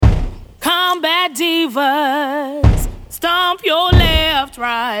Combat Divas. Stomp your left,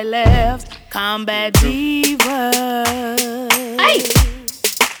 right, left. Combat Divas. Hey!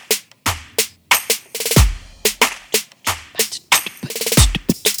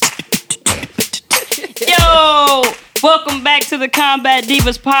 Yo! Welcome back to the Combat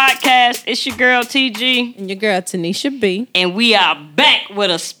Divas podcast. It's your girl TG. And your girl Tanisha B. And we are back with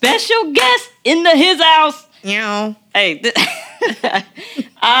a special guest in his house. Yeah. Hey,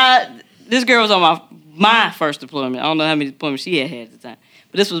 this girl was on my first deployment. I don't know how many deployments she had at the time.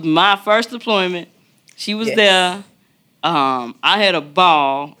 But this was my first deployment. She was there. I had a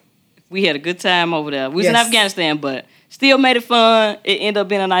ball. We had a good time over there. We was in Afghanistan, but still made it fun. It ended up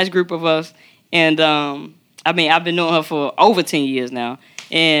being a nice group of us. And, I've been knowing her for over 10 years now.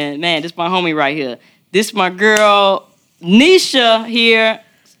 And, man, this is my homie right here. This is my girl, Nisha, here.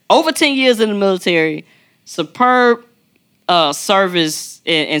 Over 10 years in the military. Superb service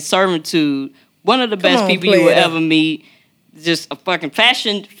and servitude. One of the best people you will ever meet. Just a fucking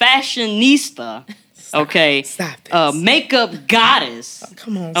fashionista. Okay. Stop this. Makeup goddess. Oh,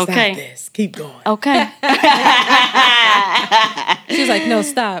 come on, stop this. Keep going. Okay. She's like, no,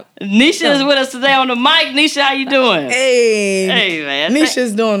 stop. Nisha is with us today on the mic. Nisha, how you doing? Hey, man.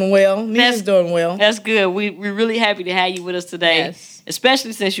 Nisha's doing well. That's good. We're really happy to have you with us today. Yes.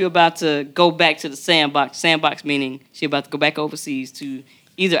 Especially since you're about to go back to the sandbox. Sandbox meaning she's about to go back overseas to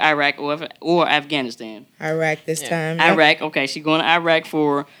either Iraq or Afghanistan. Iraq this time. Yep. Iraq. Okay, she's going to Iraq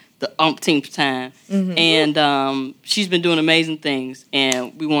for the umpteenth time. Mm-hmm. And she's been doing amazing things.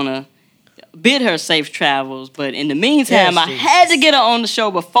 And we want to bid her safe travels. But in the meantime, I had to get her on the show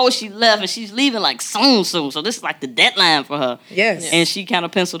before she left. And she's leaving like soon. So this is like the deadline for her. Yes. And she kind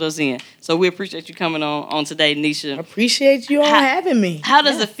of penciled us in. So we appreciate you coming on today, Nisha. Appreciate you all having me. How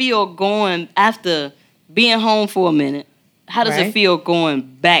does it feel going after being home for a minute? How does it feel going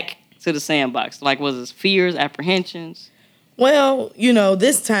back to the sandbox? Like, was it fears, apprehensions? Well,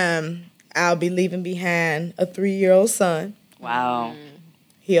 this time I'll be leaving behind a 3-year-old son. Wow.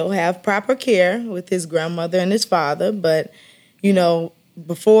 He'll have proper care with his grandmother and his father. But,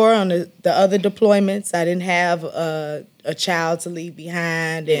 before on the other deployments, I didn't have a child to leave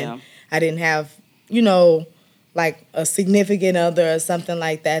behind. And I didn't have, like a significant other or something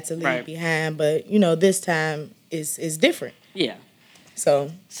like that to leave behind. But, this time is different. Yeah.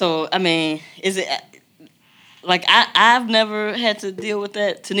 So I mean, is it like I've never had to deal with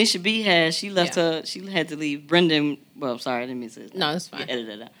that. Tanisha B has. She left her. She had to leave Brendan. Well, sorry, I didn't mean to say that. No, it's fine. Edit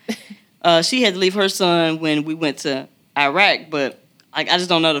that out. She had to leave her son when we went to Iraq. But like, I just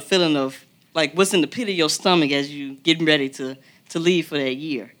don't know the feeling of like what's in the pit of your stomach as you getting ready to leave for that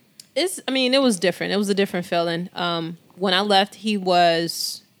year. It was different. It was a different feeling. When I left, he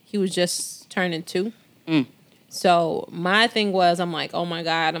was just turning 2. So my thing was, I'm like, oh my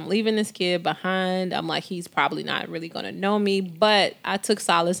God, I'm leaving this kid behind. I'm like, he's probably not really going to know me. But I took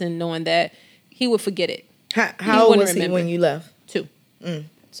solace in knowing that he would forget it. How old was he when you left? 2.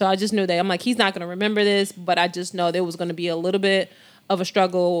 So I just knew that. I'm like, he's not going to remember this. But I just know there was going to be a little bit of a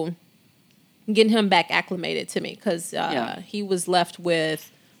struggle getting him back acclimated to me. Because he was left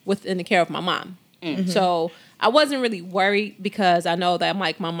within the care of my mom. Mm-hmm. So I wasn't really worried because I know that I'm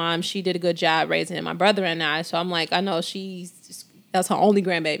like, my mom, she did a good job raising my brother and I. So I'm like, I know that's her only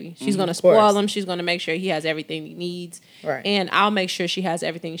grandbaby. She's going to spoil him. She's going to make sure he has everything he needs. Right. And I'll make sure she has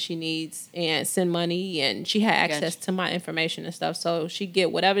everything she needs and send money. And she had access to my information and stuff. So she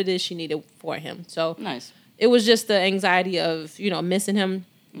get whatever it is she needed for him. So nice. It was just the anxiety of, missing him.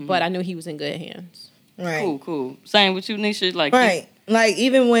 Mm-hmm. But I knew he was in good hands. Right. Cool. Same with you, Nisha. Like, right. Like,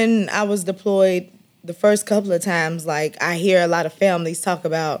 even when I was deployed the first couple of times, like, I hear a lot of families talk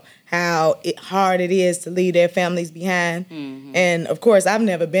about how hard it is to leave their families behind. Mm-hmm. And, of course, I've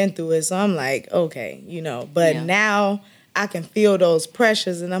never been through it, so I'm like, okay, But now I can feel those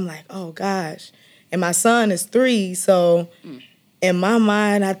pressures, and I'm like, oh, gosh. And my son is 3, so in my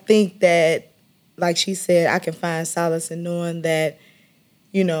mind, I think that, like she said, I can find solace in knowing that,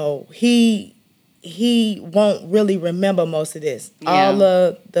 he won't really remember most of this. Yeah. All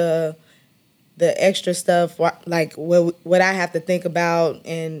of the extra stuff, like what I have to think about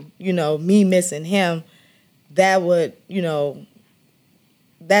and, me missing him, that would,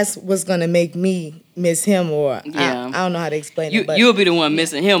 that's what's going to make me miss him or I don't know how to explain it. But you'll be the one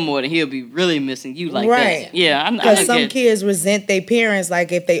missing him more than he'll be really missing you like that. Yeah. Because some kids resent their parents,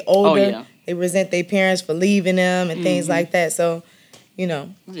 like if they older, they resent their parents for leaving them and things like that. So,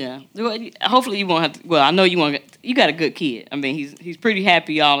 Yeah. Well, hopefully you won't have to. Well, I know you won't. You got a good kid. I mean, he's pretty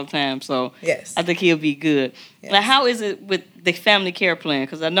happy all the time. So yes, I think he'll be good. Yes. Now, how is it with the family care plan?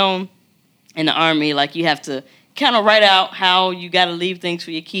 Because I know in the Army, like you have to kind of write out how you got to leave things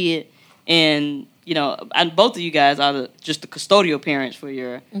for your kid. and both of you guys are just the custodial parents for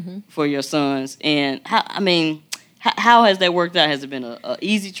your sons. And how has that worked out? Has it been a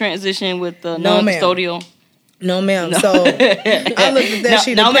easy transition with the non-custodial? No, ma'am. No. So I looked at that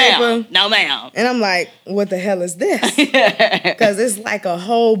sheet of paper. No, ma'am. And I'm like, what the hell is this? Because it's like a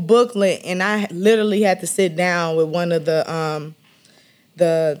whole booklet, and I literally had to sit down with one of the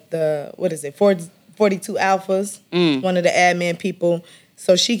what is it, 42 Alphas, one of the admin people,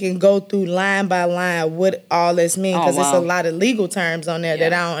 so she can go through line by line what all this means, because it's a lot of legal terms on there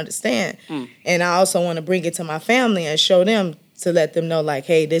that I don't understand. And I also want to bring it to my family and show them, to let them know, like,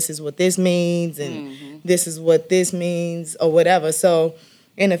 hey, this is what this means, and this is what this means, or whatever. So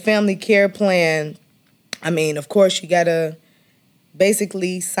in a family care plan, I mean, of course, you got to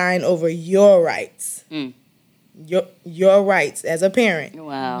basically sign over your rights. Your rights as a parent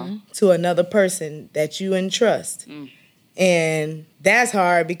to another person that you entrust. And that's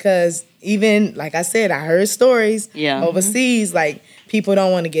hard, because even, like I said, I heard stories overseas, like, people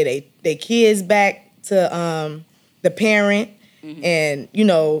don't want to get their kids back to the parent, and,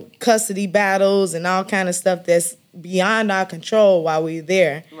 custody battles and all kind of stuff that's beyond our control while we're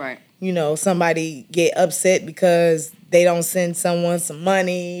there. Right. Somebody get upset because they don't send someone some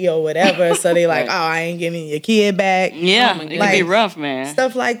money or whatever, so they like, oh, I ain't giving your kid back. Yeah, it can be rough, man.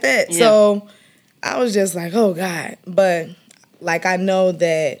 Stuff like that. Yeah. So I was just like, oh, God. But, like, I know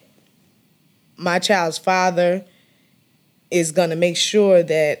that my child's father is going to make sure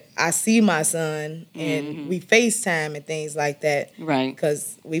that I see my son, and we FaceTime and things like that. Right.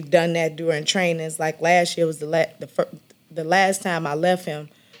 Because we've done that during trainings. Like, last year was the last time I left him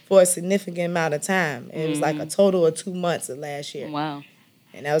for a significant amount of time. It was like a total of 2 months of last year. Wow.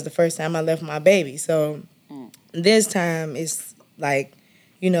 And that was the first time I left my baby. So this time it's like,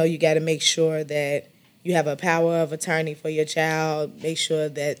 you got to make sure that you have a power of attorney for your child. Make sure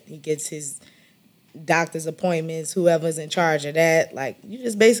that he gets his doctor's appointments, whoever's in charge of that. Like, you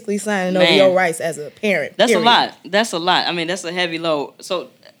just basically signing over your rights as a parent. That's period. That's a lot. I mean, that's a heavy load. So,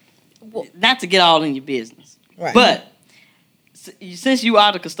 not to get all in your business, right? But since you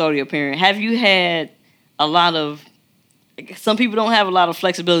are the custodial parent, have you had a lot of? Some people don't have a lot of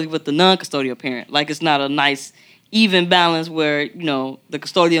flexibility with the non-custodial parent. Like, it's not a nice, even balance where the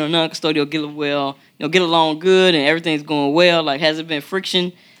custodial and non-custodial get along good and everything's going well. Like, has it been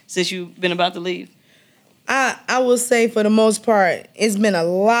friction since you've been about to leave? I will say, for the most part, it's been a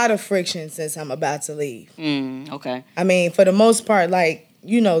lot of friction since I'm about to leave. Okay. I mean, for the most part, like,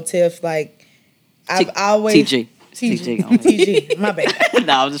 Tiff, like, I've always... TG, my bad.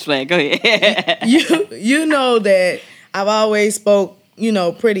 No, I'm just playing. Go ahead. you know that I've always spoke,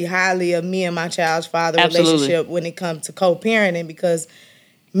 pretty highly of me and my child's father relationship when it comes to co-parenting, because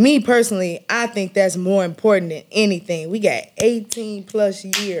me personally, I think that's more important than anything. We got 18 plus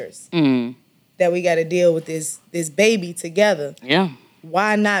years that we got to deal with this baby together. Yeah.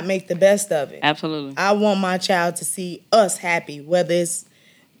 Why not make the best of it? Absolutely. I want my child to see us happy, whether it's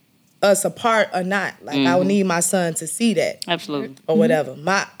us apart or not. Like, I would need my son to see that. Absolutely. Or whatever.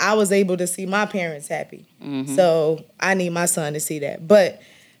 I was able to see my parents happy. So I need my son to see that. But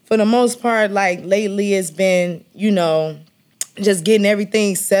for the most part, like, lately it's been, just getting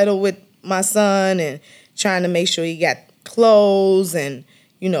everything settled with my son and trying to make sure he got clothes and,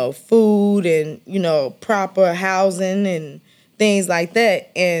 food and, proper housing and things like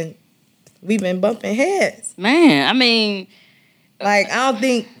that. And we've been bumping heads. Man, I mean... Like, I don't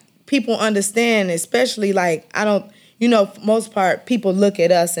think people understand, especially, like, I don't, for most part, people look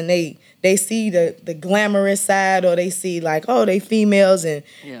at us and they see the glamorous side, or they see, like, oh, they females and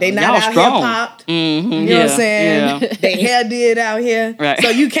they not out strong. here popped. You know what I'm saying? Yeah. They hair did out here. Right. So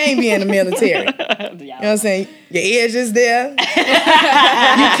you can't be in the military. You know what I'm saying? Your ears just there. You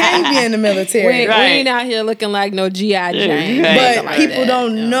can't be in the military. We ain't out here looking like no G.I. Jane. But like people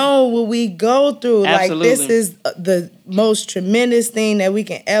don't know what we go through. Absolutely. Like, this is the most tremendous thing that we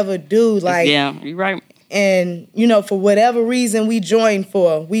can ever do. Like, yeah, you're right. And, for whatever reason we join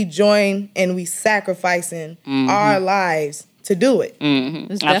and we sacrificing our lives to do it.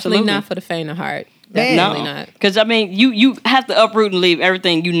 It's definitely not for the faint of heart. Definitely not. Because, I mean, you have to uproot and leave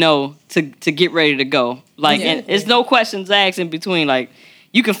everything to get ready to go. Like, and it's no questions asked in between. Like,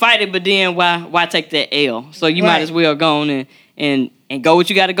 you can fight it, but then why take that L? So you might as well go on and go what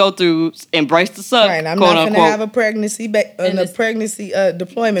you got to go through, embrace the suck. Right, I'm not going to have a pregnancy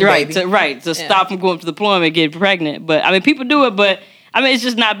deployment baby. To stop from going to deployment and get pregnant. But, I mean, people do it, but, I mean, it's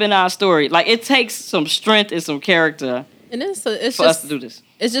just not been our story. Like, it takes some strength and some character and it's for us to do this.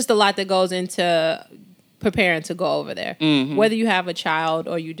 It's just a lot that goes into preparing to go over there. Mm-hmm. Whether you have a child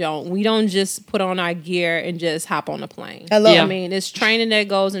or you don't, we don't just put on our gear and just hop on a plane. Hello. I mean, it's training that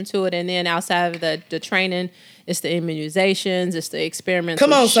goes into it, and then outside of the training, it's the immunizations, it's the experiments.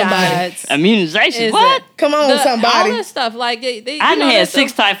 Come on, with somebody. shots. Immunization? What? Come on, somebody. All that stuff. Like they I done had that's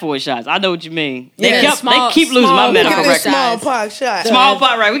 6 typhoid shots. I know what you mean. They Yeah. keep losing my Small- medical Look at record. the smallpox shot.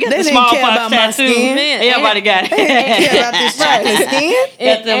 Smallpox, right? We got They the didn't care smallpox about my tattoo. skin. Man, Everybody got They didn't it. care about this chocolate skin.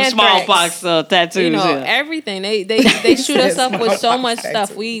 Got them Anthrax. smallpox tattoos. You know, yeah. everything. They shoot us up with so much Smallpox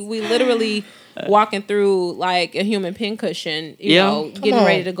stuff. We literally walking through like a human pincushion, you Yeah. know, Come getting on.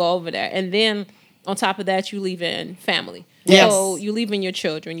 ready to go over there. And then on top of that, you leave in family. Yes. So you leave in your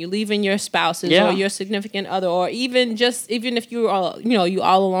children, you leave in your spouses Yeah. or your significant other, or even if you are, you know, you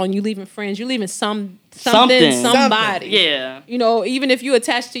all alone, you leaving friends, you leaving somebody. Yeah. You know, even if you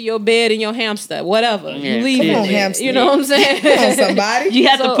attach to your bed and your hamster, whatever, Yeah, you leave come it. on, hamster. You know what I'm saying? Come on, somebody. You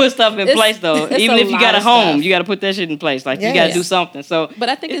have to So, put stuff in it's- place, though. it's Even a if you lot got a of home, stuff. you got to put that shit in place. Like, you Yes. got to do something. So, But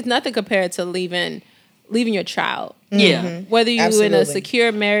I think it's nothing compared to leaving your child. yeah. Whether you're in Absolutely. a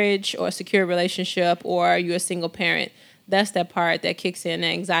secure marriage or a secure relationship or you're a single parent, that's that part that kicks in, the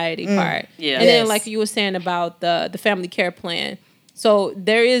anxiety part. Yeah. And then Yes. like you were saying about the family care plan. So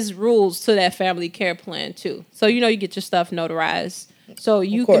there is rules to that family care plan too. So you know you get your stuff notarized. So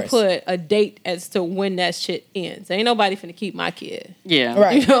you can course. put a date as to when that shit ends. Ain't nobody finna keep my kid. Yeah.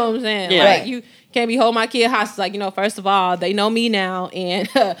 Right. You know what I'm saying? Yeah. Like Right. you can't be holding my kid hostage. Like, you know, first of all, they know me now, and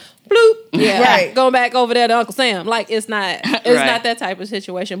bloop, yeah, Right. going back over there to Uncle Sam. Like, it's not Right. not that type of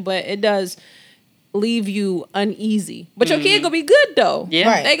situation, but it does leave you uneasy. But your kid gonna be good though. Yeah.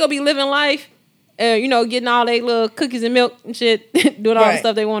 Right. They gonna be living life. You know, getting all they little cookies and milk and shit, doing all the Right.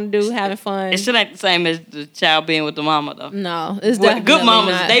 stuff they want to do, having fun. It still ain't the same as the child being with the mama, though. No, it's Well, definitely good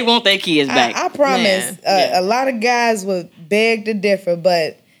mamas, not. they want their kids back. I promise, Yeah. a lot of guys would beg to differ,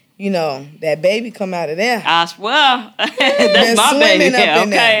 but you know that baby come out of there. I swear. That's Been my swimming baby. up in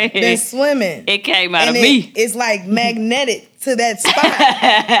there. Okay. Been swimming. It came out and of me. it's like magnetic to that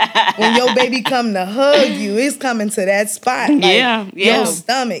spot. When your baby come to hug you, it's coming to that spot. Like Yeah, yeah. Your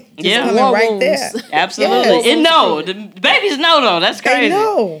stomach just Yeah. coming War right wounds. there. Absolutely. Yes. It know. The babies know, though. That's crazy. They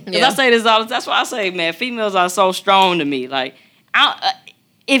know. Because Yeah. I say this all the time. That's why I say, man, females are so strong to me. Like,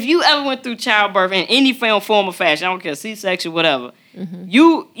 if you ever went through childbirth in any form or fashion, I don't care, C-section, whatever,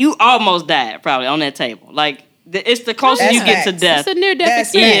 you almost died probably on that table. Like, it's the closest That's you get to facts. death It's a near death That's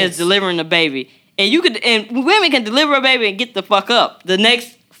experience. is delivering a baby. And women can deliver a baby and get the fuck up the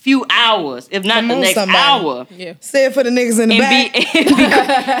next few hours, if not Come the on, next somebody. hour. Yeah. Say it for the niggas in the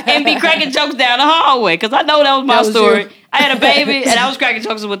back. And be cracking jokes down the hallway. Because I know that was my That was story. you. I had a baby and I was cracking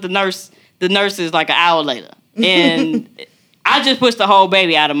jokes with the nurses like an hour later. And I just pushed the whole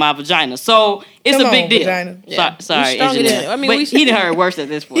baby out of my vagina. So it's Come a big on, deal. vagina. Yeah. Sorry, We stronger engineer. than- I mean, but we- he done heard worse at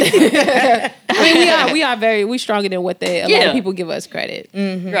this point. I mean, we are stronger than what a lot Yeah. of people give us credit.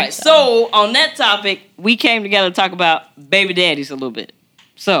 Right. So on that topic, we came together to talk about baby daddies a little bit.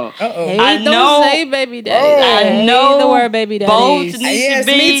 So Uh-oh. I Don't know say baby daddies. Oh. I I know hate the word baby daddies. both- Yes,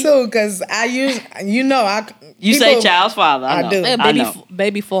 be- me too. Because I use, you say child's father. I I know. do. Yeah, I know.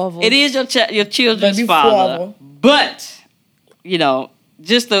 baby father. It is your children's Baby father, father. but you know,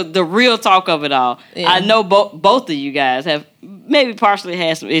 just the real talk of it all. Yeah. I know both of you guys have maybe partially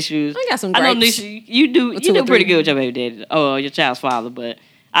had some issues. I got some I know gripes. Nisha, you do two or pretty three. good with your baby daddy. Oh, your child's father, but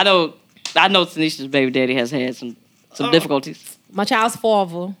I know Tanisha's baby daddy has had some difficulties. My child's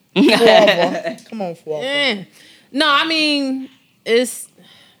father. Forever. Come on, forever. No, I mean,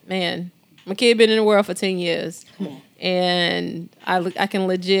 my kid been in the world for 10 years. And I can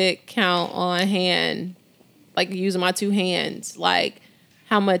legit count on hand, like using my two hands, like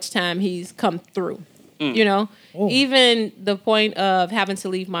how much time he's come through. You know? Ooh. Even the point of having to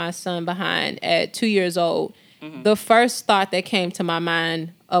leave my son behind at 2 years old, the first thought that came to my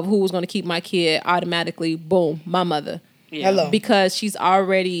mind of who was going to keep my kid automatically, boom, my mother. Yeah. Hello. Because she's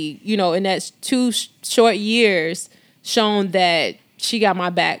already, you know, in that 2 short years, shown that she got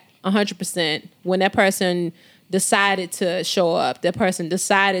my back 100%. When that person decided to show up, that person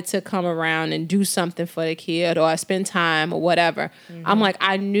decided to come around and do something for the kid or spend time or whatever, I'm like,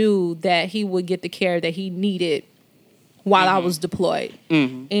 I knew that he would get the care that he needed while I was deployed.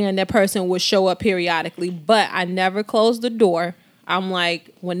 And that person would show up periodically, but I never closed the door. I'm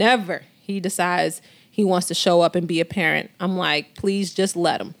like, whenever he decides he wants to show up and be a parent, I'm like, please just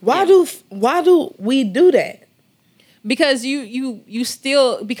let him. Why do we do that? Because you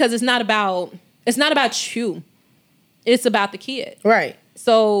still, because it's not about you. It's about the kid. Right.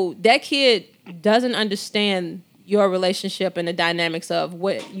 So that kid doesn't understand your relationship and the dynamics of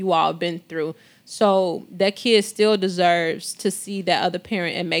what you all been through. So that kid still deserves to see that other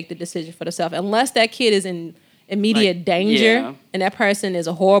parent and make the decision for themselves. Unless that kid is in immediate danger and that person is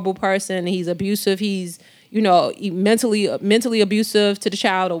a horrible person, he's abusive, he's mentally abusive to the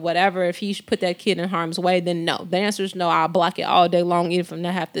child or whatever, if he put that kid in harm's way, then no. The answer is no. I'll block it all day long, even if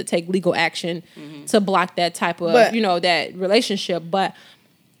I have to take legal action to block that type of, that relationship. But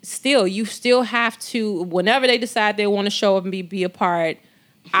still, you still have to, whenever they decide they want to show up and be a part,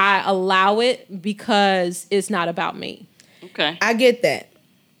 I allow it because it's not about me. Okay. I get that.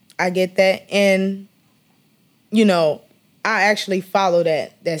 And, I actually follow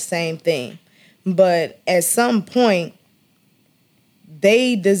that same thing. But at some point,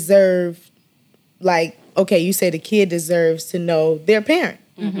 they deserve, you say the kid deserves to know their parent.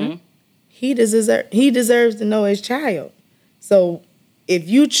 Mm-hmm. He deserves to know his child. So if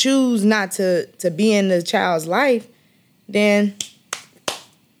you choose not to be in the child's life, then,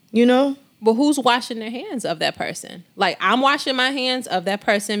 But who's washing their hands of that person? Like, I'm washing my hands of that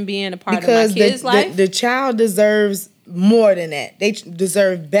person being a part of my kid's life. The child deserves more than that. They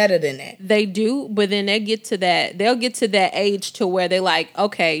deserve better than that. They do, but then they'll get to that age to where they're like,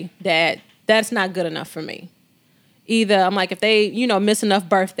 okay, that's not good enough for me. Either I'm like, if they, miss enough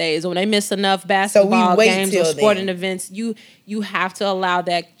birthdays or when they miss enough basketball games or sporting events, you have to allow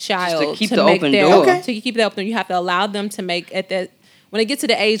that child to keep the open door. To keep that open. You have to allow them to make when they get to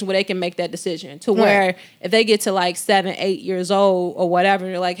the age where they can make that decision, to where if they get to like 7, 8 years old or whatever,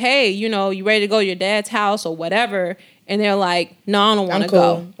 and they're like, hey, you ready to go to your dad's house or whatever, and they're like, no, I don't want to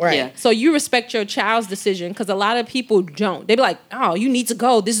go. Right. Yeah. So you respect your child's decision, because a lot of people don't. They be like, oh, you need to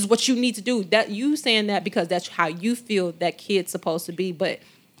go. This is what you need to do. That you saying that because that's how you feel that kid's supposed to be, but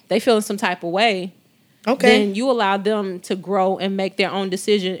they feel in some type of way. Okay. Then you allow them to grow and make their own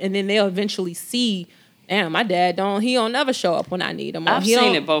decision, and then they'll eventually see, damn, my dad don't never show up when I need him. I've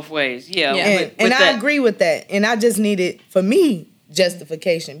seen it both ways. Yeah. And I agree with that. And I just needed, for me,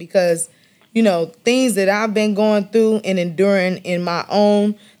 justification, because, things that I've been going through and enduring in my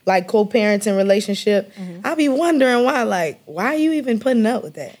own, co-parenting relationship, I'll be wondering why are you even putting up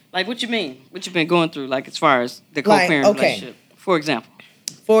with that? Like, what you mean? What you been going through, as far as the co-parent relationship? For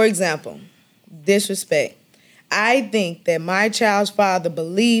example, disrespect. I think that my child's father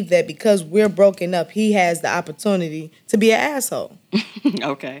believed that because we're broken up, he has the opportunity to be an asshole.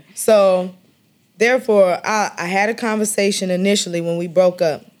 Okay. So, therefore, I had a conversation initially when we broke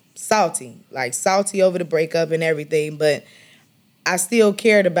up, salty over the breakup and everything, but I still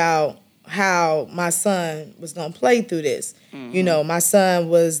cared about how my son was going to play through this. Mm-hmm. My son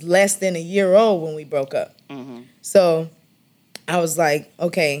was less than a year old when we broke up. Mm-hmm. So, I was like,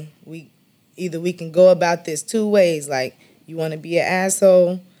 okay, we can go about this two ways. Like, you want to be an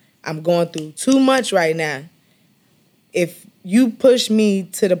asshole? I'm going through too much right now. If you push me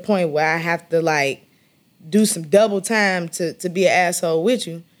to the point where I have to, do some double time to be an asshole with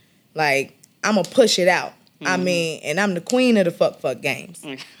you, I'm going to push it out. Mm-hmm. I mean, and I'm the queen of the fuck games.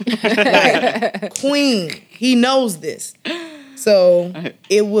 Queen. He knows this. So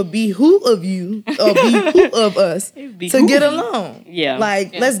it would behoove of you or behoove of us to get along. Yeah.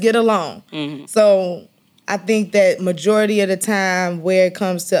 Let's get along. Mm-hmm. So I think that majority of the time where it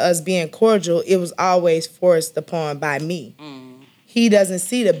comes to us being cordial, it was always forced upon by me. Mm. He doesn't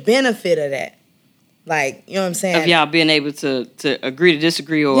see the benefit of that. You know what I'm saying? Of y'all being able to agree to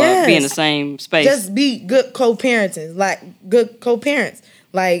disagree or be in the same space. Just be good co-parents. Good co-parents.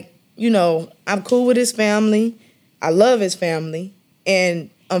 I'm cool with his family. I love his family,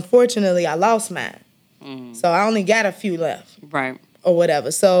 and unfortunately, I lost mine. Mm. So I only got a few left. Right. Or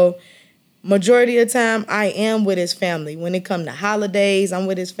whatever. So majority of the time, I am with his family. When it comes to holidays, I'm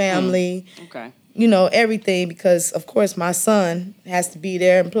with his family. Okay. Everything, because, of course, my son has to be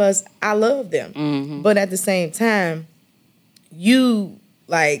there, and plus, I love them. Mm-hmm. But at the same time, I'm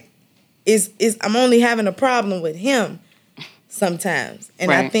only having a problem with him sometimes.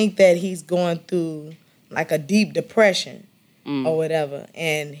 And I think that he's going through a deep depression or whatever,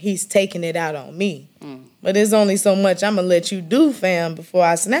 and he's taking it out on me. Mm. But there's only so much I'm going to let you do, fam, before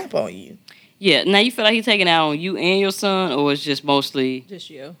I snap on you. Yeah. Now, you feel like he's taking it out on you and your son, or it's just mostly... Just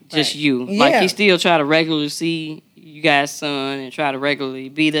you. Just you. Yeah. He still try to regularly see you guys' son and try to regularly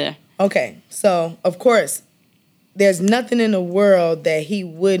be there? Okay. So, of course, there's nothing in the world that he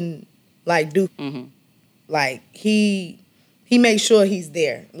wouldn't, do. Mm-hmm. He makes sure he's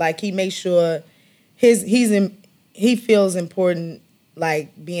there. He makes sure... he feels important,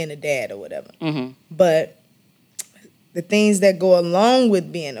 being a dad or whatever. Mm-hmm. But the things that go along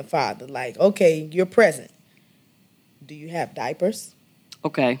with being a father, okay, you're present. Do you have diapers?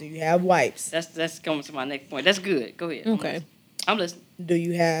 Okay. Do you have wipes? That's coming to my next point. That's good. Go ahead. Okay. I'm listening. Do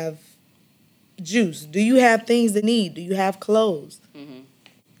you have juice? Do you have things to need? Do you have clothes?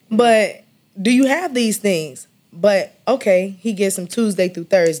 But do you have these things? But okay, he gets them Tuesday through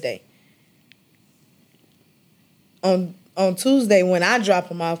Thursday. On Tuesday when I drop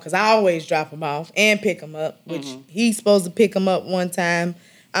him off, because I always drop him off and pick him up, which he's supposed to pick him up one time,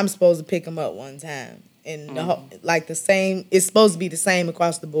 I'm supposed to pick him up one time, and the same. It's supposed to be the same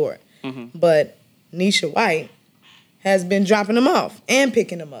across the board. But Nisha White has been dropping him off and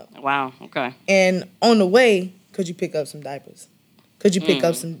picking him up. Wow. Okay. And on the way, could you pick up some diapers? Could you pick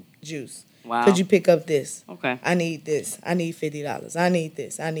up some juice? Wow. Could you pick up this? Okay. I need this. I need $50. I need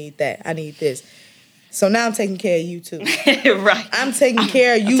this. I need that. I need this. So now I'm taking care of you too. Right. I'm taking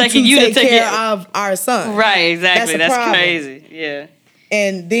care of you to take care of our son. Right, exactly. That's crazy. Yeah.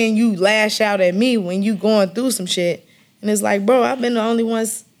 And then you lash out at me when you going through some shit. And it's like, bro, I've been the only one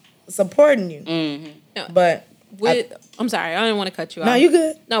supporting you. But I'm sorry, I didn't want to cut you off. No, you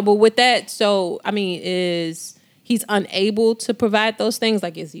good. No, but with that, so, I mean, is he's unable to provide those things?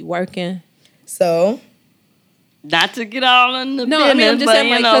 Like, is he working? So... Not to get all in the business, I mean, I'm just saying,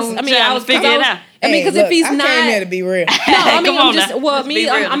 like, because, I mean, I was figuring it out. I mean, because if he's not, I came here to be real. No, I mean, I'm just, well, me,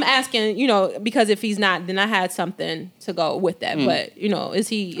 I'm asking, you know, because if he's not, then I had something to go with that. But, you know, is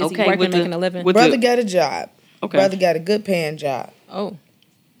he working, making a living? Brother got a job. Okay. Brother got a good paying job. Oh.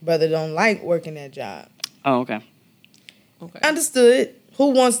 Brother don't like working that job. Oh, okay. Understood. Who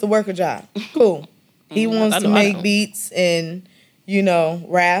wants to work a job? Cool. He wants to make beats and, you know,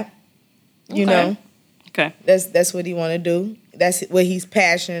 rap. You know. Okay. That's what he want to do. That's what he's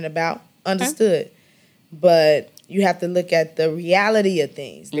passionate about. Understood. Okay. But you have to look at the reality of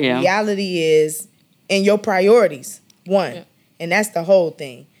things. The reality is in your priorities. One. Yeah. And that's the whole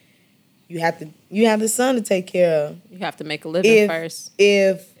thing. You have the son to take care of. You have to make a living first.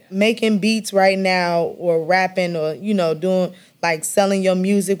 If making beats right now or rapping or, you know, doing like selling your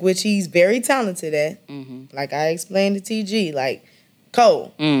music, which he's very talented at. Like I explained to TG, like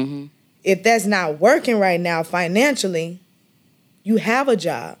Cole. If that's not working right now financially, you have a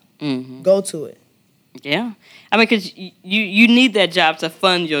job. Go to it. Yeah. I mean, because you need that job to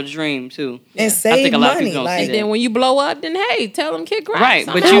fund your dream, too. And save I think a lot money. Of people don't and see then that. when you blow up, then, hey, tell them kick rocks. Right,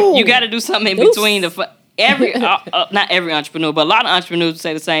 but you got to do something in between. Not every entrepreneur, but a lot of entrepreneurs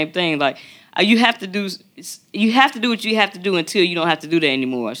say the same thing. Like, you have to do what you have to do until you don't have to do that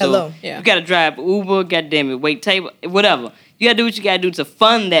anymore. So you got to drive Uber, goddamn it, wait table, whatever. You got to do what you got to do to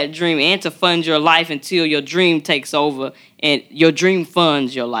fund that dream and to fund your life until your dream takes over and your dream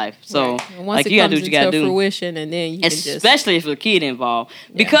funds your life. So, once you got to do what you got to do. Fruition, and then you especially if there's a kid involved.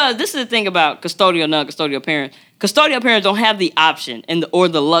 Because this is the thing about custodial, non-custodial parents. Custodial parents don't have the option or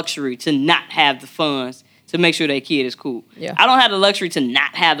the luxury to not have the funds to make sure their kid is cool. Yeah. I don't have the luxury to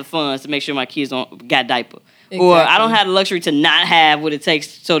not have the funds to make sure my kids don't got diaper. Exactly. Or I don't have the luxury to not have what it takes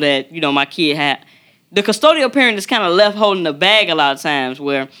so that, you know, my kid the custodial parent is kind of left holding the bag a lot of times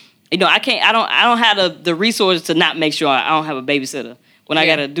where, you know, I don't have the resources to not make sure I don't have a babysitter when I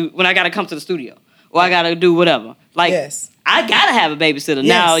gotta come to the studio or I gotta do whatever. Like I gotta have a babysitter.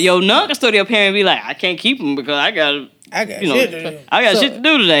 Now your non-custodial parent be like, I can't keep him because I got shit to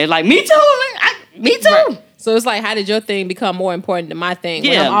do today. Like me too. Me too. Right. So it's like, how did your thing become more important than my thing?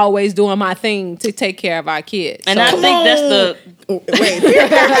 When I'm always doing my thing to take care of our kids. And I think that's the... Wait.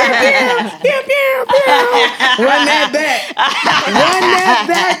 Run that back.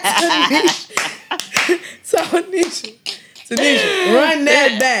 So, Tanisha, run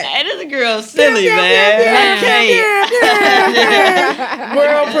that back. Hey, this girl silly, man.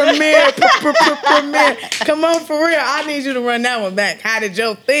 World premiere. Come on, for real. I need you to run that one back. How did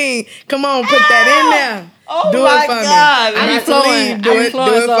your thing? Come on, put that in there. Oh do my it for God. Me. I'm flowing. Do it for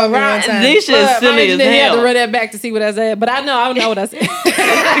me one time. This shit is silly as hell. You have to run that back to see what I said. But I know what I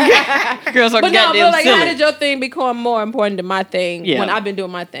said. Girls are but goddamn like, silly. how did your thing become more important than my thing when I've been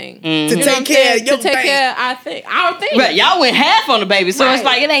doing my thing? To take care of your To take care of our thing. Right, y'all went half on the baby. So it's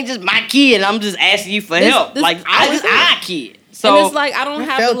like, it ain't just my kid. I'm just asking you for help. Like, it's our kid. So and it's like, I don't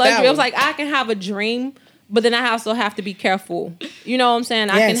have the luxury. It was like, I can have a dream, but then I also have to be careful. You know what I'm saying?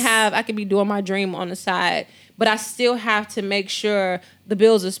 I can be doing my dream on the side, but I still have to make sure the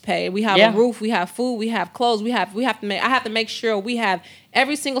bills is paid. We have a roof, we have food, we have clothes, I have to make sure we have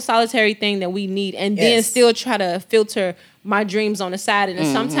every single solitary thing that we need, and then still try to filter my dreams on the side. And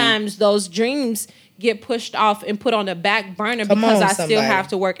sometimes those dreams get pushed off and put on the back burner because I still have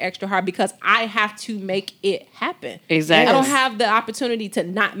to work extra hard because I have to make it happen. Exactly. I don't have the opportunity to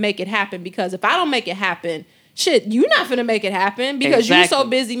not make it happen, because if I don't make it happen, shit, you're not finna make it happen because you're so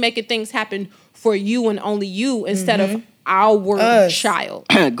busy making things happen for you and only you instead of our child.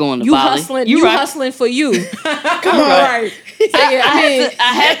 Going to you Bali. hustling, you right. hustling for you. Come on. Right. I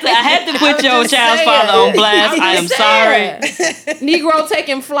had to put your child's father on blast. I am sorry. Negro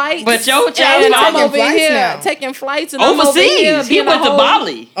taking flights. But your child's and father I'm over flights here now. taking flights. And I'm over here overseas. He being went a to whole-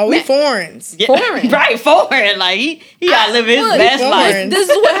 Bali. Oh, we foreigners. Yeah, Foreign. Right, foreign. Like he gotta live his Look, best life. foreign. This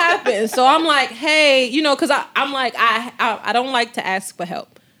is what happens. So I'm like, hey, you know, because I'm like, I don't like to ask for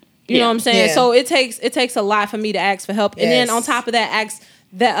help. You know what I'm saying? Yeah. So it takes a lot for me to ask for help, and then Yes. on top of that, ask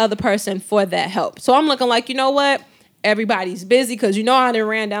that other person for that help. So I'm looking like, you know what? Everybody's busy because you know I done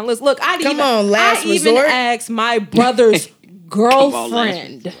ran down list. Look, I Come on, last even resort. asked my brother's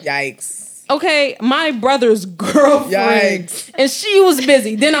girlfriend. Yikes. Okay, my brother's girlfriend, Yikes. and she was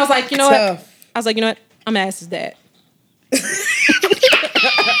busy. Then I was like, you know what? Tough. I was like, you know what? I'm gonna ask his dad.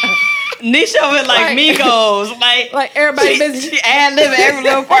 Nisha went like Migos, Like everybody busy. She ad-libbing every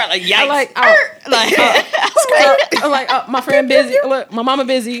little part, like yikes. I'm like, my friend busy. Look, my mama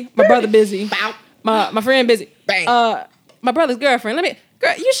busy. My brother busy. My friend busy. Bang. My brother's girlfriend.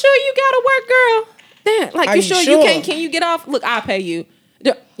 Girl, you sure you gotta work, girl? Damn, like Are you you sure sure? can you get off? Look, I'll pay you.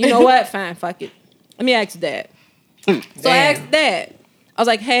 You know what? Fine, fuck it. Let me ask dad. So I asked dad. I was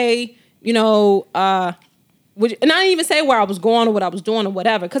like, hey, you know, and I didn't even say where I was going or what I was doing or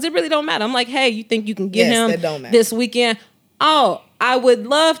whatever, because it really don't matter. I'm like, hey, you think you can get Yes, that don't him matter. this weekend? Oh, I would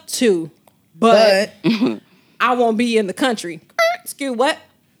love to, but I won't be in the country. Excuse what?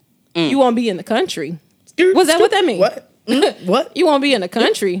 You won't be in the country. Was that what that means? What? What? You won't be in the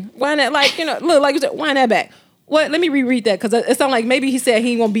country. Why not? Like, you know, look, like you said, wind that back. What? Let me reread that, because it sounded like maybe he said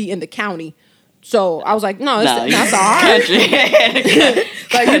he won't be in the county. So I was like, no, that's all right.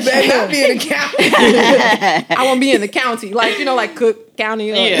 Like, you better not be in the county. I won't be in the county. Like, you know, like Cook County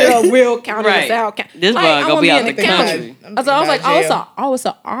or Yeah. Will County or Right. South County. This like, boy I gonna won't be out in the the county. country. So I was like, jail. it's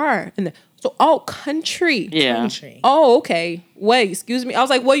a R. And so, country. Yeah. Country. Oh, okay. Wait, excuse me. I was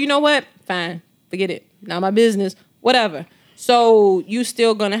like, well, you know what? Fine. Forget it. Not my business. Whatever. So you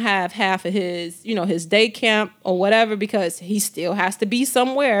still gonna have half of his, you know, his day camp or whatever, because he still has to be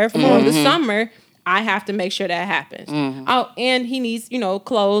somewhere for the summer. I have to make sure that happens. Oh, and he needs, you know,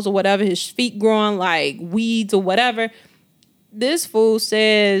 clothes or whatever. His feet growing like weeds or whatever. This fool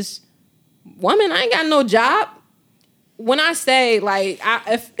says, "Woman, I ain't got no job." When I say, like,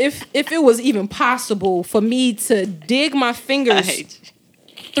 if it was even possible for me to dig my fingers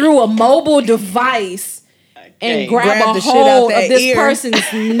through a mobile device and grab a the shit out hold that of this ear.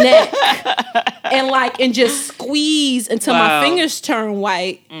 person's neck and just squeeze until my Wow. fingers turn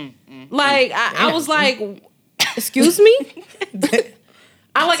white. Like I was like, excuse me?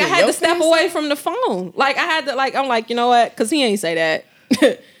 I had your to step face? away from the phone. Like I had to I'm like, you know what? Because he ain't say that.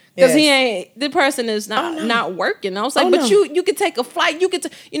 Because he ain't, the person is not working. I was like, but you could take a flight. You could,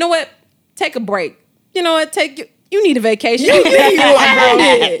 you know what? Take a break. You know what? You need a vacation. You need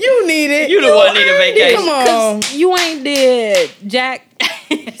it. You need it. You the one need a vacation. Come on. You ain't did jack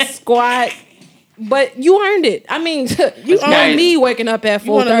squat, but you earned it. I mean, you earned crazy. me waking up at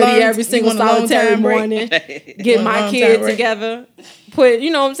want a 4:30 long- every single you want a long solitary time break? morning, You get want a my long kid time break? together, put, you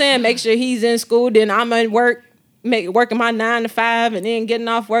know what I'm saying, make sure he's in school, then I'm at work, working my 9 to 5, and then getting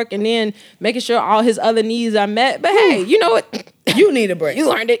off work, and then making sure all his other needs are met. But hey, you know what? You need a break.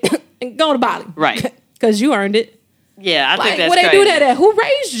 You earned it. And go to Bali. Right. Because you earned it. Yeah, I think that's where they crazy. do that at? Who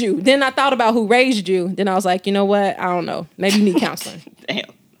raised you? Then I thought about who raised you. Then I was like, you know what? I don't know. Maybe you need counseling. Damn.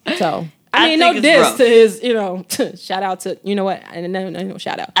 So I I mean, think no it's diss rough. to his, you know, shout out to, you know what? And no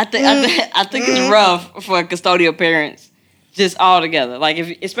shout out. I think it's rough for custodial parents, just all together. Like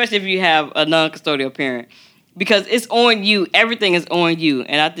especially if you have a non-custodial parent, because it's on you. Everything is on you,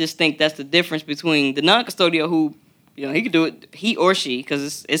 and I just think that's the difference between the non-custodial who, you know, he could do it, he or she,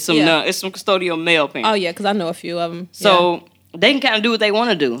 because it's some custodial male parents. Oh yeah, because I know a few of them. So they can kind of do what they want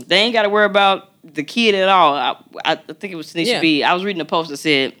to do. They ain't got to worry about the kid at all. I think it was Tanisha B. I was reading a post that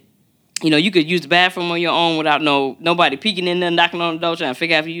said, you know, you could use the bathroom on your own without nobody peeking in there, knocking on the door, trying to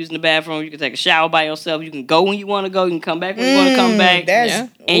figure out if you're using the bathroom. You can take a shower by yourself. You can go when you want to go. You can come back when you want to come back.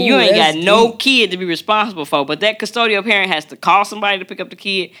 And you ain't got no kid to be responsible for. But that custodial parent has to call somebody to pick up the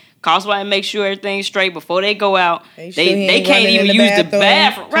kid, call somebody to make sure everything's straight before they go out. They can't even use the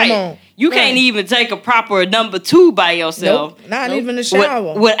bathroom. Right. You can't even take a proper number 2 by yourself. Nope, not even a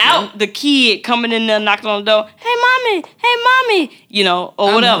shower. Without the kid coming in there knocking on the door, hey mommy, you know,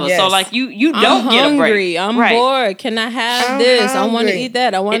 or whatever. Yes. So like you I'm don't get a break. hungry. I'm Right. bored. Can I have I'm this? I want to hungry. eat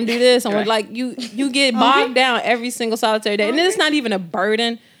that. I want to do this. I want Right. you get bogged down every single solitary day, and it's not even a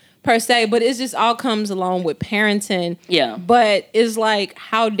burden per se, but it just all comes along with parenting. Yeah. But it's like,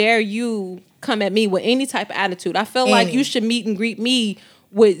 how dare you come at me with any type of attitude? I feel like you should meet and greet me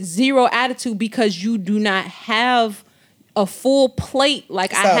with zero attitude because you do not have a full plate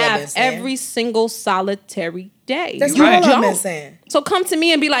like That's I all I've have been saying. every single solitary day. That's You all I've don't. been saying. So come to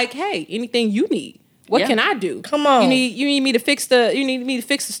me and be like, hey, anything you need. What Yeah. can I do? Come on. You need me to fix the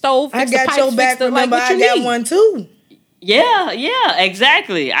stove, I fix the got pipes, your fix back. the, Remember, what I you got need. one too. Yeah,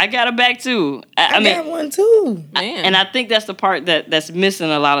 exactly. I got her back too. I mean, got one too. Man. and I think that's the part that's missing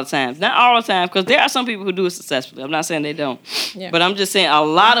a lot of times. Not all the time, because there are some people who do it successfully. I'm not saying they don't. Yeah. But I'm just saying a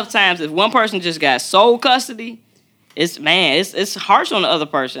lot of times if one person just got sole custody, it's harsh on the other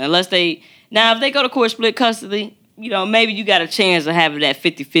person. Unless if they go to court split custody, maybe you got a chance of having that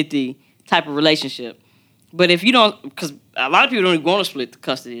 50-50 type of relationship. But if you don't, because a lot of people don't even want to split the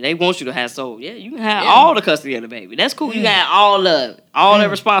custody. They want you to have sole. Yeah, you can have all the custody of the baby. That's cool. You can have all of it. All the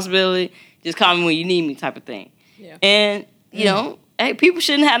responsibility. Just call me when you need me type of thing. Yeah. And, hey, people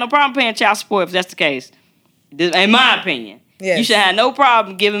shouldn't have no problem paying child support if that's the case. In my opinion. Yes. You should have no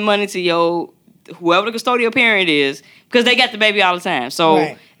problem giving money to whoever the custodial parent is, because they got the baby all the time. So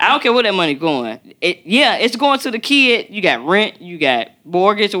Right. I don't care where that money going. It's going to the kid. You got rent, you got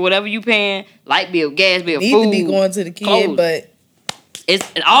mortgage or whatever you paying, light bill, gas bill, Need food. to be going to the kid, clothes. but It's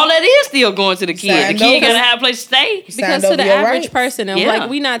all that is still going to the kid. Signed The kid over. gotta have a place to stay. Because signed to over the your average rights. person, and Yeah.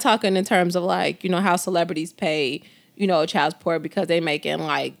 we not talking in terms of how celebrities pay, child support because they making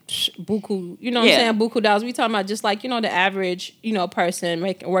buku, what I'm saying, buku dollars. We talking about just the average, person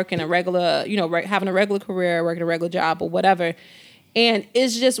working a regular, having a regular career, working a regular job or whatever. And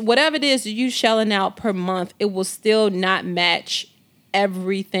it's just whatever it is you shelling out per month, it will still not match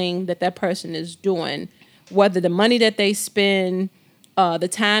everything that person is doing, whether the money that they spend, the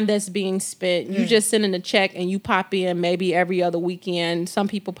time that's being spent. You just sending a check and you pop in maybe every other weekend. Some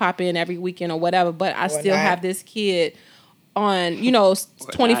people pop in every weekend or whatever, but I still not. have this kid on,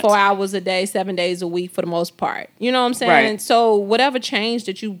 24 hours a day, 7 days a week for the most part. You know what I'm saying? Right. So whatever change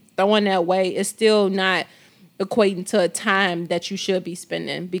that you throw in that way is still not equating to a time that you should be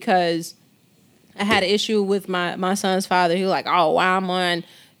spending, because I had an issue with my son's father. He was like, oh, why I'm on,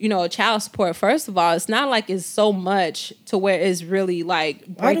 child support. First of all, it's not like it's so much to where it's really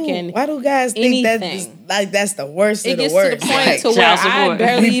breaking. Why do guys think anything. that's the worst It of the gets worst? to the point Like, to where child I support.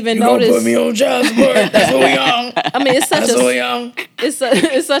 barely even you gonna notice. put me on child support? That's what we on. I mean, it's such That's what we on.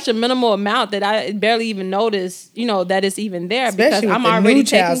 it's such a minimal amount that I barely even notice, that it's even there, Especially because I'm with the already new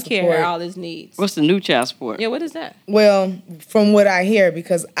child taking care support. of all his needs. What's the new child support? Yeah, what is that? Well, from what I hear,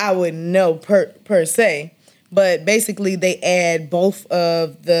 because I wouldn't know per se, but basically they add both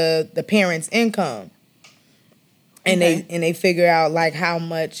of the parents' income, and Okay. they figure out how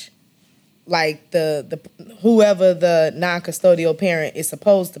much the whoever the non-custodial parent is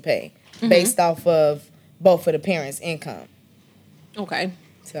supposed to pay based off of both of the parents' income. Okay.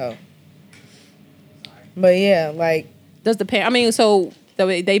 So, but yeah, Does the parent? I mean, so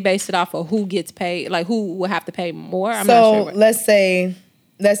they base it off of who gets paid, who will have to pay more. I'm so not sure.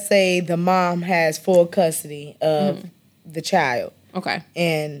 let's say the mom has full custody of the child, Okay.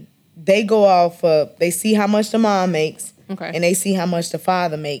 and they go off of, they see how much the mom makes, Okay. and they see how much the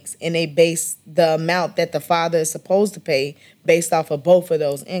father makes, and they base the amount that the father is supposed to pay based off of both of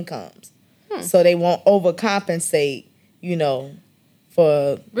those incomes. So they won't overcompensate,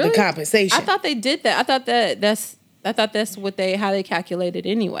 for Really? the compensation. I thought they did that. I thought that's how they calculated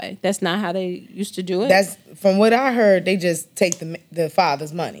anyway. That's not how they used to do it. That's from what I heard. They just take the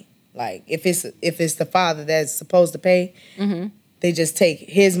father's money. Like if it's the father that's supposed to pay, they just take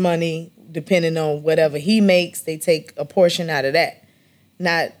his money depending on whatever he makes. They take a portion out of that,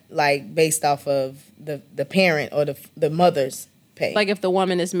 not based off of the parent or the mother's pay. Like if the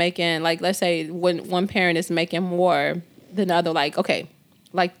woman is making, let's say when one parent is making more than the other,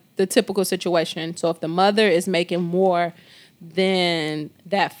 the typical situation. So if the mother is making more than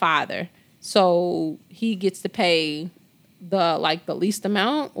that father, so he gets to pay the least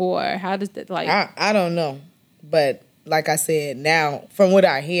amount, or how does that I don't know, but like I said, now from what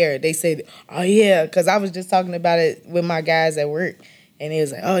I hear, they said, oh yeah, because I was just talking about it with my guys at work, and it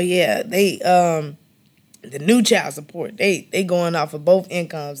was like, oh yeah, they the new child support, they going off of both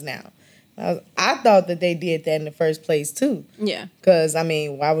incomes now. I thought that they did that in the first place too. Yeah. Because I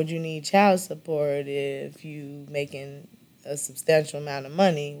mean, why would you need child support if you making a substantial amount of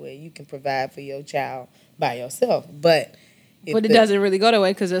money where you can provide for your child by yourself? But it doesn't really go that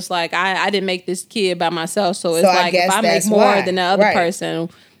way, because it's I didn't make this kid by myself, so it's I if guess I make that's more why. than the other Right. person,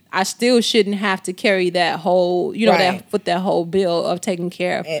 I still shouldn't have to carry that whole, Right. that whole bill of taking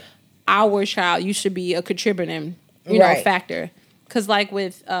care of And- our child. You should be a contributing, Right. factor. Because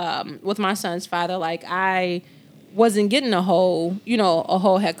with my son's father, I wasn't getting a whole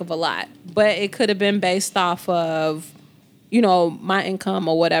heck of a lot, but it could have been based off of, my income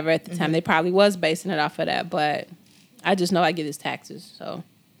or whatever at the time. They probably was basing it off of that, but I just know I get his taxes, so.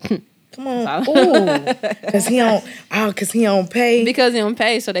 Come on. Ooh. Because he don't pay. Because he don't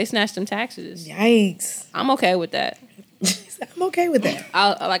pay, so they snatched them taxes. Yikes. I'm okay with that. I'm okay with that.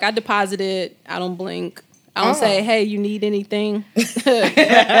 I deposited. I don't blink. I don't say, hey, you need anything?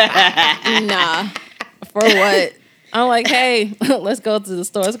 Nah. For what? I'm like, hey, let's go to the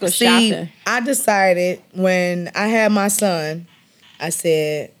store. Let's go shopping. I decided when I had my son, I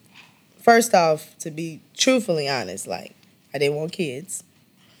said, first off, to be truthfully honest, like, I didn't want kids.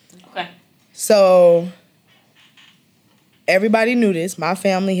 Okay. So everybody knew this. My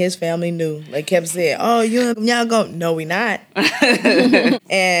family, his family knew. They kept saying, oh, y'all go. No, we not.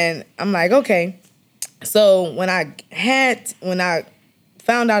 And I'm like, okay. So when I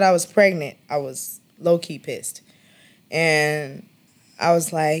found out I was pregnant, I was low-key pissed. And I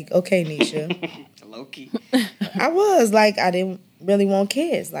was like, okay, Nisha. Low-key. I was like, I didn't really want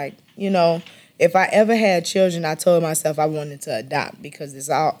kids. Like, if I ever had children, I told myself I wanted to adopt because it's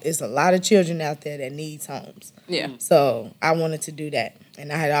a lot of children out there that needs homes. Yeah. So I wanted to do that.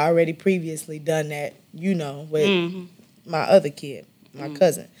 And I had already previously done that, with my other kid, my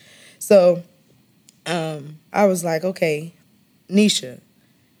cousin. So I was like, okay, Nisha,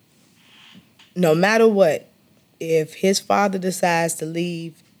 no matter what, if his father decides to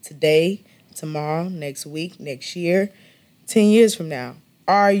leave today, tomorrow, next week, next year, 10 years from now,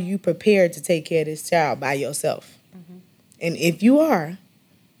 are you prepared to take care of this child by yourself? Mm-hmm. And if you are,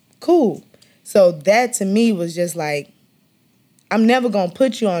 cool. So that to me was just like, I'm never going to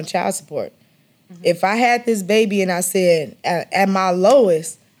put you on child support. Mm-hmm. If I had this baby and I said, at my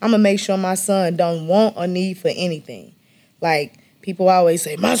lowest, I'm going to make sure my son don't want or need for anything. Like, people always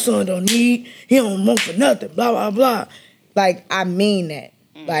say, my son don't need, he don't want for nothing, blah, blah, blah. Like, I mean that.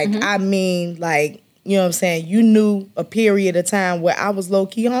 Like, I mean, like, you know what I'm saying? You knew a period of time where I was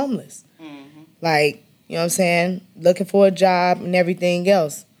low-key homeless. Mm-hmm. Like, you know what I'm saying? Looking for a job and everything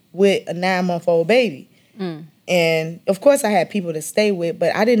else with a 9-month-old baby. Mm. And, of course, I had people to stay with,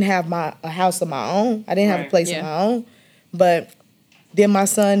 but I didn't have a house of my own. I didn't have a place of my own. But did my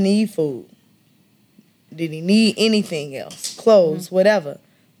son need food? Did he need anything else? Clothes, whatever.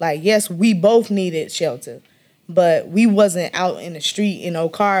 Like, yes, we both needed shelter, but we wasn't out in the street in no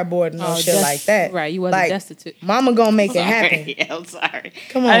cardboard and no shit like that. Right, you wasn't destitute. Mama gonna make it happen. Yeah, I'm sorry.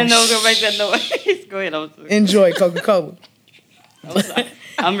 Come on. I didn't know it was gonna make that noise. Go ahead. I'm sorry. Enjoy Coca-Cola. I'm sorry.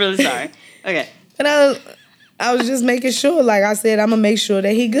 I'm really sorry. Okay. But I was just making sure, like I said, I'm gonna make sure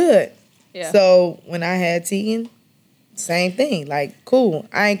that he good. Yeah. So when I had Tegan, same thing. Like, cool.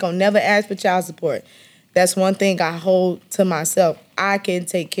 I ain't gonna never ask for child support. That's one thing I hold to myself. I can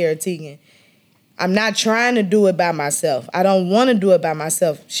take care of Tegan. I'm not trying to do it by myself. I don't want to do it by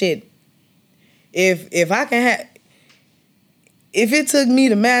myself. Shit. If I can have... If it took me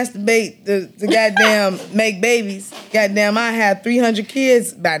to masturbate to goddamn make babies, goddamn, I have 300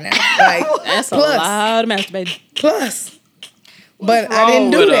 kids by now. Like, that's plus, a lot of masturbating. Plus. But I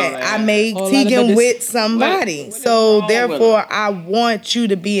didn't do that. I made Tegan with somebody. So, therefore, I want you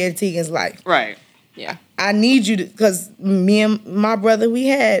to be in Tegan's life. Right. Yeah. I need you to, because me and my brother, we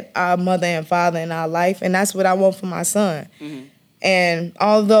had our mother and father in our life, and that's what I want for my son. Mm-hmm. And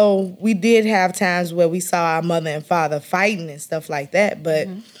although we did have times where we saw our mother and father fighting and stuff like that, but,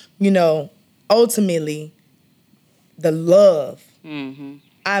 ultimately, the love,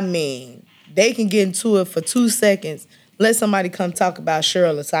 I mean, they can get into it for 2 seconds. Let somebody come talk about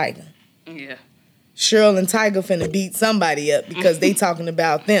Cheryl or Tiger. Yeah. Cheryl and Tiger finna beat somebody up because they talking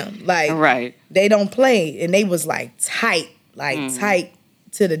about them. Like, right. They don't play. And they was, like, tight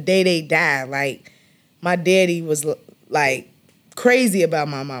to the day they died. Like, my daddy was, like, crazy about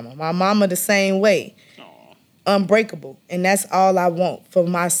my mama. My mama the same way. Aww. Unbreakable. And that's all I want for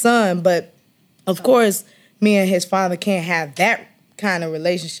my son. But, of course, me and his father can't have that kind of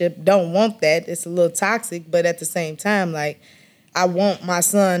relationship. Don't want that. It's a little toxic. But at the same time, like, I want my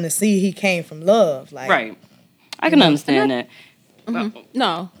son to see he came from love. Like, right. I can understand that. Mm-hmm.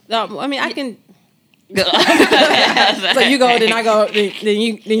 No, I mean, I can... So you go, then I go, then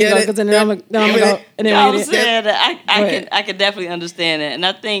you go, because then I'm gonna go, and then I'm saying that I can definitely understand that, and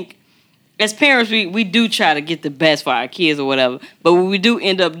I think as parents we do try to get the best for our kids or whatever, but what we do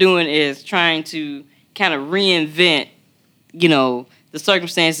end up doing is trying to kind of reinvent, the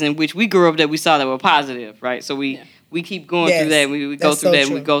circumstances in which we grew up that we saw that were positive, right? So we keep going through that, and we go through that,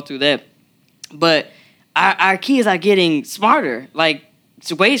 and we go through that, but our kids are getting smarter, like.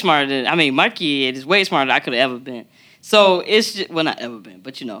 It's way smarter than, my kid is way smarter than I could have ever been. So it's just, well, not ever been,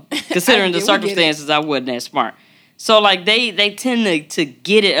 but considering the circumstances, I wasn't that smart. So like they tend to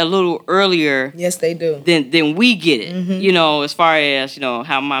get it a little earlier. Yes, they do. Than we get it. Mm-hmm. As far as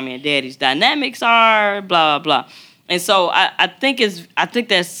how mommy and daddy's dynamics are, blah blah blah. And so I think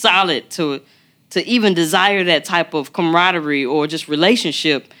that's solid to even desire that type of camaraderie or just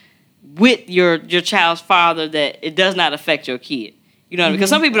relationship with your child's father, that it does not affect your kid. You know what I mean? Because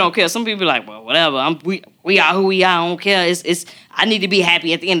some people don't care. Some people are like, well, whatever. We are who we are. I don't care. It's I need to be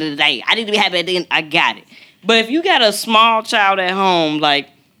happy at the end of the day. I need to be happy at the end. I got it. But if you got a small child at home, like,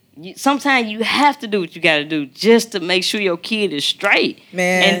 sometimes you have to do what you got to do just to make sure your kid is straight.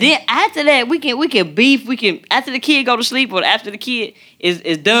 Man. And then after that, we can beef. After the kid go to sleep or after the kid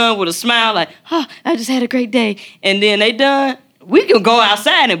is done with a smile, like, oh, I just had a great day. And then they done. We can go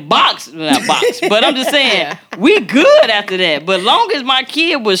outside and box. Not box, but I'm just saying, we good after that. But long as my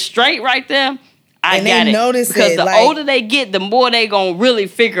kid was straight right there, I got it. Notice because it, the older they get, the more they gonna really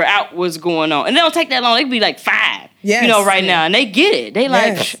figure out what's going on. And they don't take that long. They can be like 5, right now. And they get it. They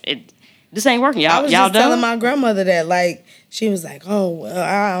like, this ain't working. Y'all, I was y'all just done? telling my grandmother that, like, she was like, oh, well,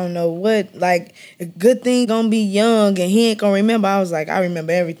 I don't know what, like, a good thing gonna be young and he ain't gonna remember. I was like, I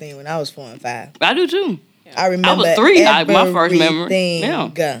remember everything when I was 4 and 5. I do too. I remember I was 3, my first memory.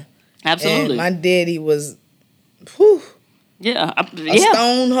 Yeah. Absolutely. And my daddy was, whew, a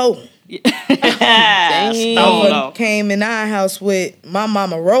stone hoe. Stone Came in our house with my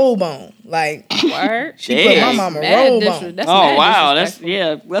mama robe on. Like, word. She put my mama robe on. Wow. That's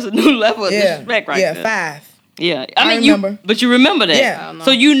a new level of disrespect right there. 5. Yeah, I remember. But you remember that. Yeah.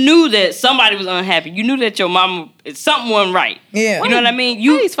 So you knew that somebody was unhappy. You knew that your mama, something wasn't right. Yeah. You know what I mean?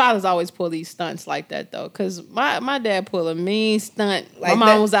 These fathers always pull these stunts like that though, because my dad pulled a mean stunt. Like my mom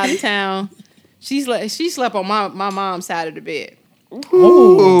that? was out of town. She slept on my mom's side of the bed.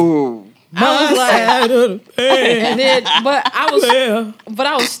 Ooh. I was like, and then, but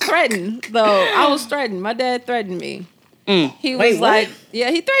I was threatened though. I was threatened. My dad threatened me. He was like,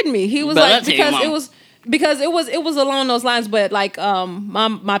 he threatened me. He was like, because it was along those lines. But like,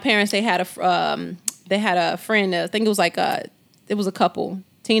 my parents, they had a friend. I think it was like it was a couple,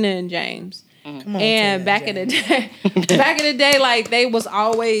 Tina and James. Come on, And back in the day, like, they was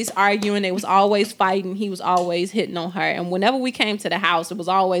always arguing. They was always fighting. He was always hitting on her. And whenever we came to the house, it was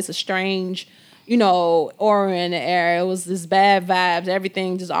always a strange, aura in the air. It was this bad vibes,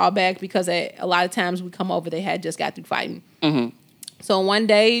 everything just all back because a lot of times we come over, they had just got through fighting. Mm-hmm. So one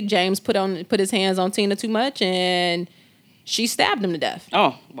day, James put his hands on Tina too much, and she stabbed him to death.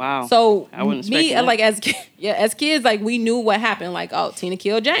 Oh, wow. So I wouldn't expect that. like as kids, like, we knew what happened. Like, oh, Tina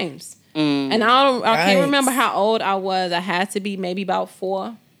killed James. And I can't remember how old I was. I had to be maybe about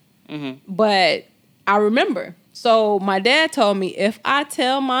 4. Mm-hmm. But I remember. So my dad told me, if I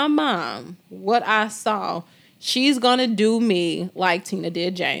tell my mom what I saw, she's going to do me like Tina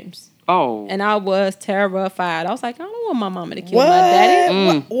did James. Oh. And I was terrified. I was like, I don't want my mama to kill my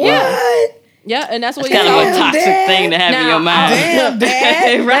daddy. What? Yeah, and that's what it's kind of a toxic thing to have in your mind. Damn,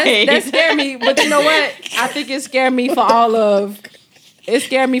 Dad. Right. That scared me. But you know what? I think it scared me for all of 2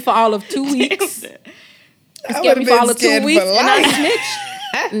 weeks. It scared me for all of 2 weeks, and I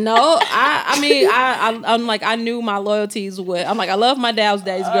snitched. No, I'm like, I knew my loyalties with. I'm like, I love my dad's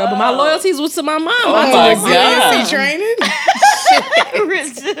girl, but my loyalties was to my mom. Oh my God! Training.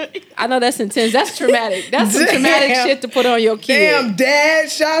 I know that's intense. That's traumatic. That's some traumatic shit to put on your kid. Damn, Dad!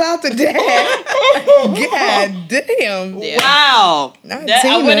 Shout out to Dad. God damn! Yeah. Wow,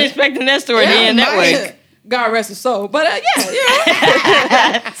 I wasn't expecting that story to end that way. God rest his soul. But Sorry,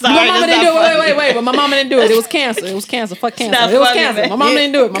 my mama didn't do it. Wait. But my mama didn't do it. It was cancer. Fuck cancer. It was cancer. My mama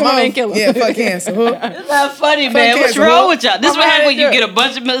didn't do it. My mama didn't kill her. Yeah, fuck cancer. It's not funny, man. What's wrong with y'all? This is what happens when you get a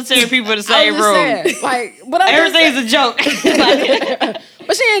bunch of military people in the same room. But everything's a joke.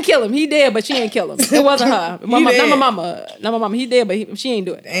 But she ain't kill him. He dead, but she ain't kill him. It wasn't her. Not my mama. He dead, but she ain't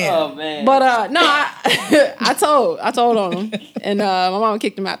do it. Damn. Oh man. But no, I told on him, and my mama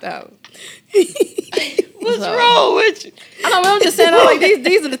kicked him out the house. What's wrong with you? I know, but I'm just saying, like,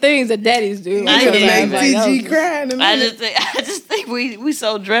 these are the things that daddies do. I make TG crying. I just think we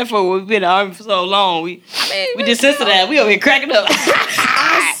so dreadful. We've been in the Army for so long. We just sense to that. We over here cracking up.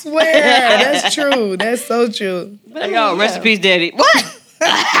 I swear, that's true. That's so true. Like, oh, rest in peace, Daddy. What?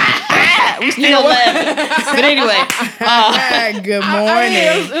 We still laughing. But anyway. Good morning.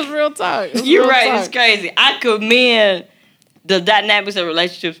 It's real talk. You're right. It's crazy. I commend the dynamics of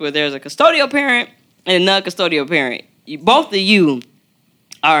relationships where there's a custodial parent and a non-custodial parent. Both of you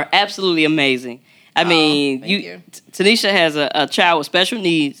are absolutely amazing. I mean, Tanisha has a child with special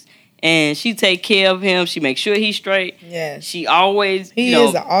needs, and she take care of him. She makes sure he's straight. Yes. She always, he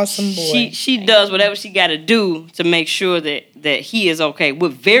is an awesome boy. She does whatever she got to do to make sure that he is okay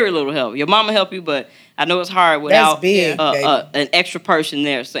with very little help. Your mama help you, but I know it's hard without an extra person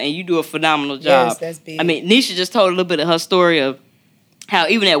there. So, and you do a phenomenal job. Yes, that's big. I mean, Nisha just told a little bit of her story of how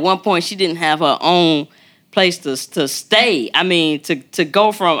even at one point she didn't have her own place to stay. I mean, to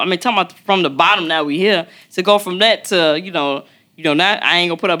go from, talking about from the bottom now we here, to go from that to, not, I ain't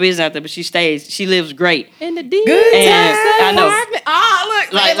gonna put our business out there, but she lives great. In the deep Good and I know.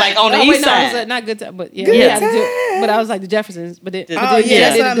 Look. Like on the east side. Not good time, but yeah. Good had to time. do it. But I was like the Jeffersons. But that's what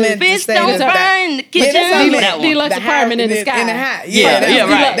I meant to Bitch, say. don't burn the kitchen. That one. Deluxe apartment in the sky. In the high. Yeah,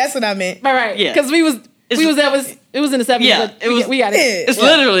 right. That's what I meant. Right. Yeah. Because it was in the 70s. Yeah, it was. We got it. It's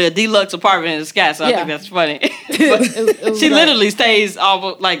literally a deluxe apartment in the sky, so I think that's funny. But she literally stays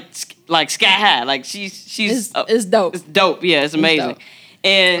almost like sky high. Like she's it's dope. It's dope. Yeah, it's amazing. It's dope.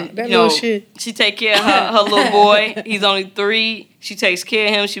 And that little shit. She take care of her little boy. He's only 3. She takes care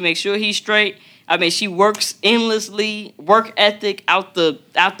of him. She makes sure he's straight. She works endlessly. Work ethic out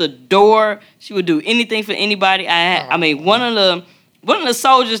the door. She would do anything for anybody. One of the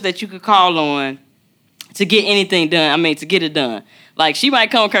soldiers that you could call on to get anything done. To get it done. Like, she might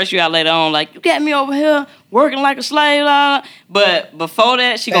come curse you out later on, like, you got me over here working like a slave, but before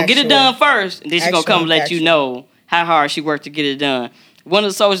that, she gonna get it done first, and then she gonna come let you know how hard she worked to get it done. One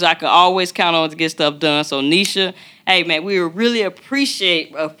of the soldiers I could always count on to get stuff done. So, Nisha, hey, man, we really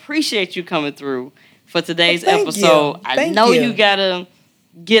appreciate you coming through for today's episode. I know you gotta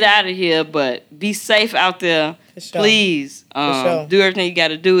get out of here, but be safe out there. Sure. Please do everything you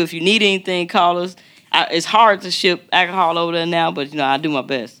gotta do. If you need anything, call us. It's hard to ship alcohol over there now, but I do my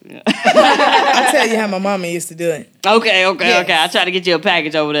best. I'll tell you how my mama used to do it. Okay. I try to get you a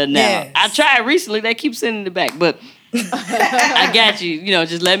package over there now. Yes. I tried recently. They keep sending it back, but I got you.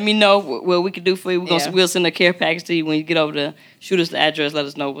 Just let me know what we can do for you. We'll send a care package to you when you get over there. Shoot us the address. Let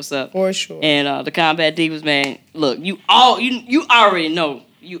us know what's up. For sure. And the Combat Divas, man. Look, you already know.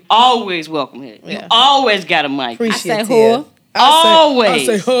 You always welcome here. Yeah. You always got a mic. Appreciate I say who? Always.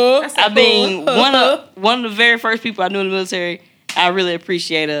 I say huh? One of the very first people I knew in the military. I really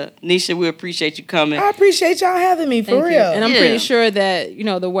appreciate her. Nisha, we appreciate you coming. I appreciate y'all having me, for real. And I'm pretty sure that,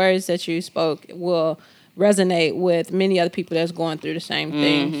 the words that you spoke will resonate with many other people that's going through the same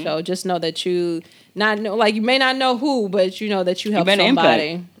thing. Mm-hmm. So just know that you may not know who, but you know that you help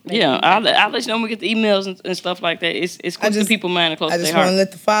somebody. Yeah, I'll let you know when we get the emails and stuff like that. It's close to people's mind and close to their heart. I just want to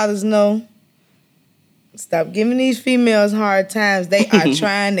let the fathers know, stop giving these females hard times. They are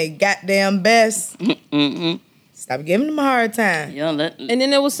trying their goddamn best. Mm-hmm. Stop giving them a hard time. Yeah, and then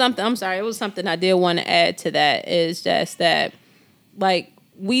there was something, it was something I did want to add to that, is just that,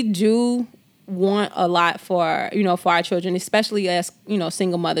 we do want a lot for our children, especially as,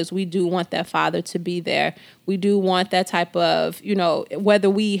 single mothers. We do want that father to be there. We do want that type of, whether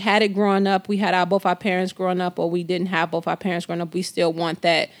we had it growing up, we had both our parents growing up, or we didn't have both our parents growing up, we still want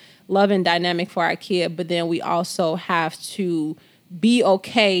that love and dynamic for our kid. But then we also have to be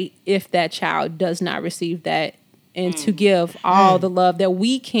okay if that child does not receive that, and to give all the love that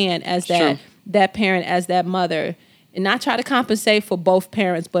we can as that parent, as that mother, and not try to compensate for both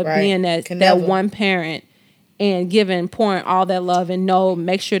parents, but being that one parent and pouring all that love, and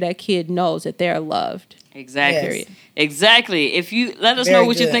make sure that kid knows that they're loved. Exactly. Yes. Exactly. If you let us know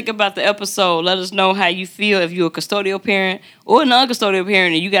what you think about the episode, let us know how you feel if you're a custodial parent or a non-custodial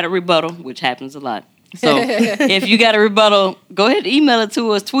parent and you got a rebuttal, which happens a lot. So if you got a rebuttal, go ahead and email it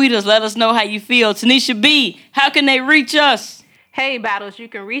to us, tweet us, let us know how you feel. Tanisha B, how can they reach us? Hey, Battles, you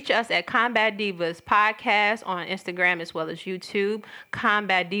can reach us at Combat Divas Podcast on Instagram as well as YouTube,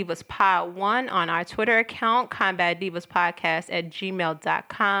 Combat Divas Pod 1 on our Twitter account, Combat Divas Podcast at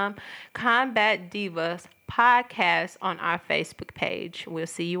gmail.com, Combat Divas Podcast on our Facebook page. We'll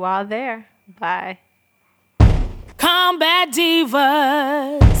see you all there. Bye. Combat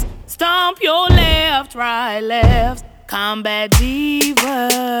Divas, stomp your left, right, left. Combat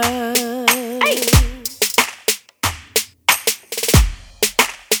Divas.